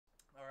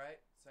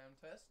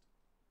test.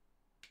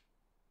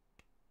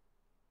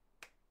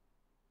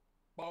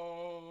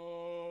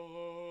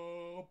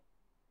 Boop.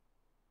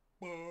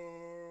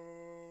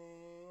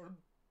 Boop.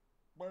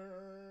 Boop.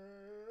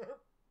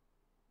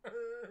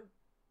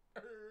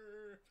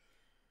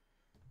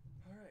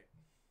 All right.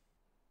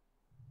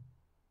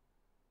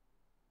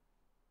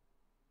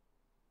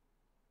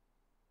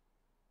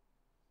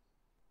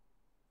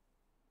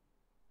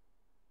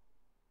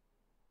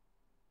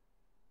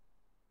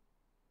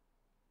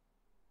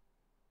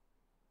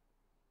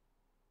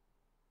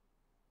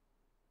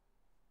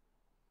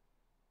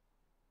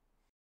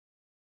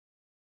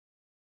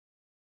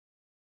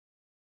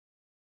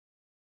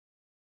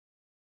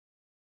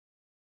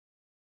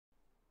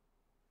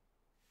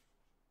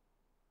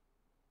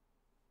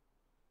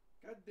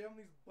 God damn,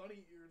 these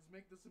bunny ears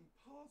make this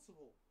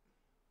impossible.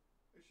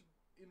 I should,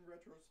 in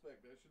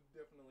retrospect, I should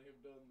definitely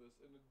have done this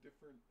in a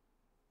different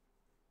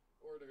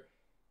order.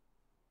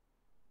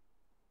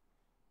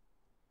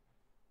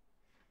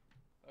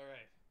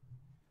 Alright.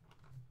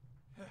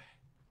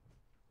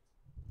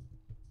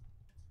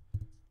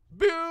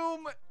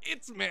 Boom!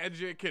 It's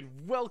Magic,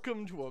 and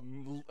welcome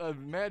to a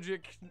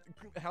Magic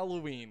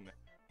Halloween.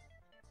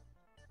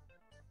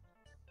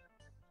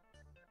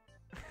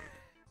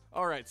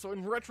 Alright, so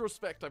in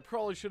retrospect, I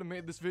probably should have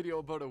made this video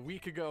about a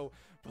week ago,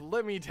 but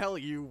let me tell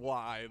you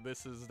why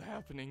this is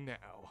happening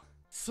now.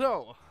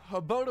 So,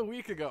 about a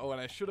week ago, when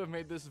I should have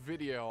made this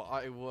video,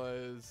 I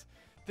was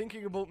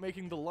thinking about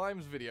making the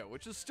Limes video,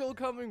 which is still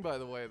coming, by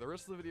the way. The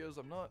rest of the videos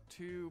I'm not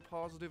too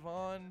positive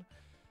on,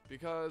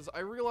 because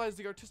I realized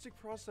the artistic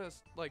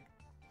process, like,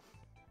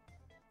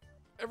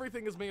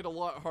 everything is made a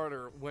lot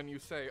harder when you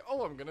say,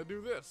 oh, I'm gonna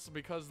do this,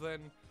 because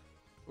then,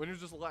 when you're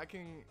just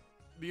lacking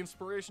the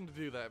inspiration to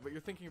do that, but you're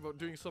thinking about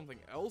doing something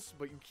else,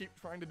 but you keep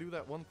trying to do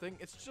that one thing,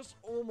 it's just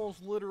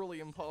almost literally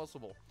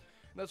impossible.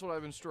 And that's what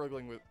I've been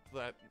struggling with.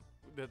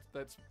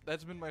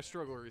 That's been my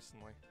struggle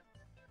recently.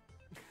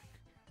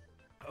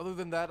 Other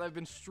than that, I've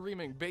been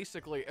streaming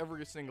basically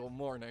every single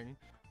morning.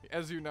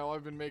 As you know,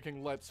 I've been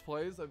making Let's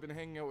Plays, I've been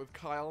hanging out with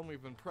Kyle, and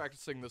we've been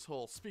practicing this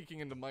whole speaking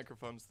into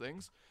microphones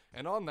things.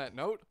 And on that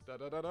note,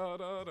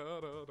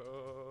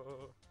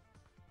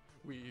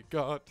 we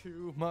got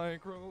 2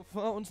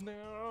 microphones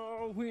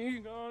now, we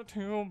got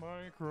 2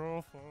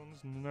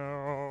 microphones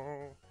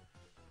now.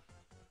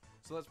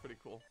 So that's pretty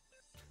cool.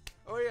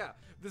 Oh yeah,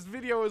 this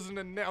video is an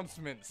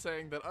announcement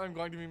saying that I'm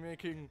going to be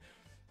making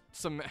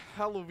some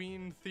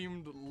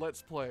Halloween-themed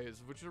Let's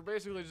Plays, which are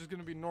basically just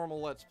going to be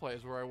normal Let's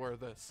Plays where I wear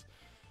this.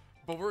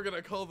 But we're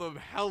gonna call them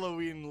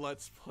Halloween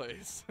Let's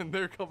Plays, and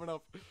they're coming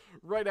up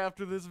right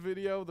after this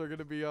video. They're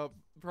gonna be up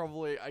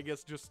probably, I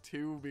guess, just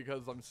 2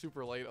 because I'm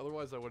super late.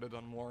 Otherwise, I would have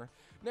done more.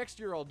 Next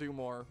year, I'll do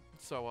more.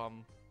 So,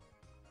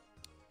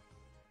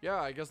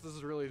 yeah, I guess this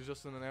is really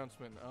just an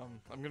announcement.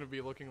 I'm gonna be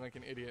looking like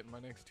an idiot in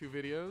my next 2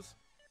 videos.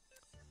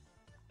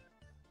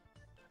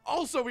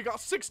 Also, we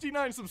got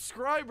 69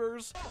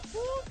 subscribers!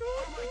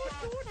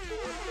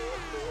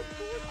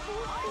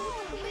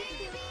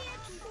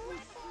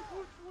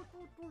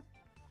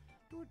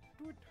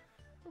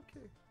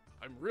 Okay.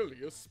 I'm really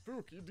a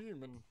spooky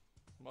demon.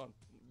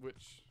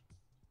 Witch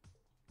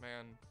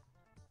man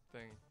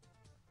thing.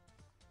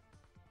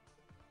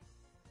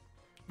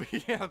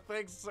 But yeah,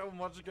 thanks so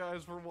much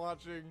guys for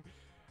watching.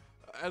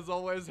 As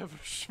always, have a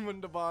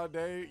shmundaba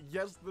day.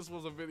 Yes, this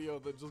was a video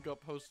that just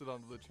got posted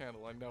onto the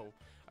channel. I know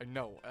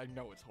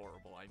it's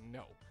horrible, I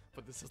know.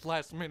 But this is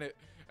last minute,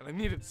 and I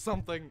needed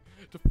something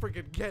to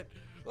freaking get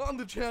on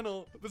the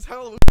channel this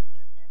Halloween.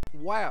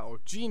 Wow,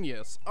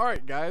 genius.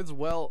 Alright guys,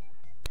 well,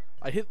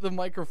 I hit the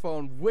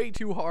microphone way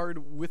too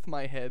hard with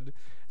my head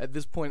at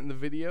this point in the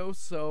video,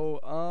 so,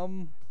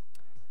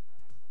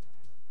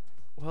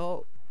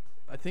 well,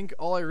 I think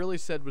all I really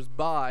said was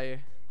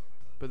bye,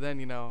 but then,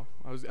 you know,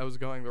 I was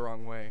going the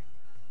wrong way,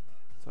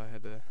 so I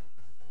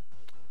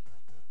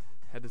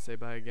had to say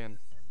bye again.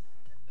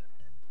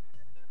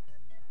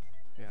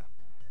 Yeah.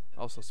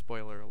 Also,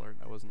 spoiler alert,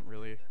 I wasn't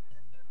really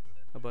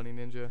a bunny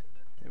ninja.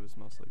 It was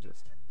mostly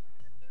just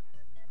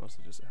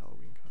a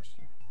Halloween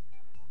costume.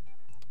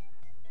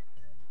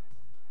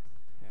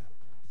 Yeah.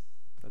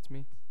 That's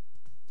me.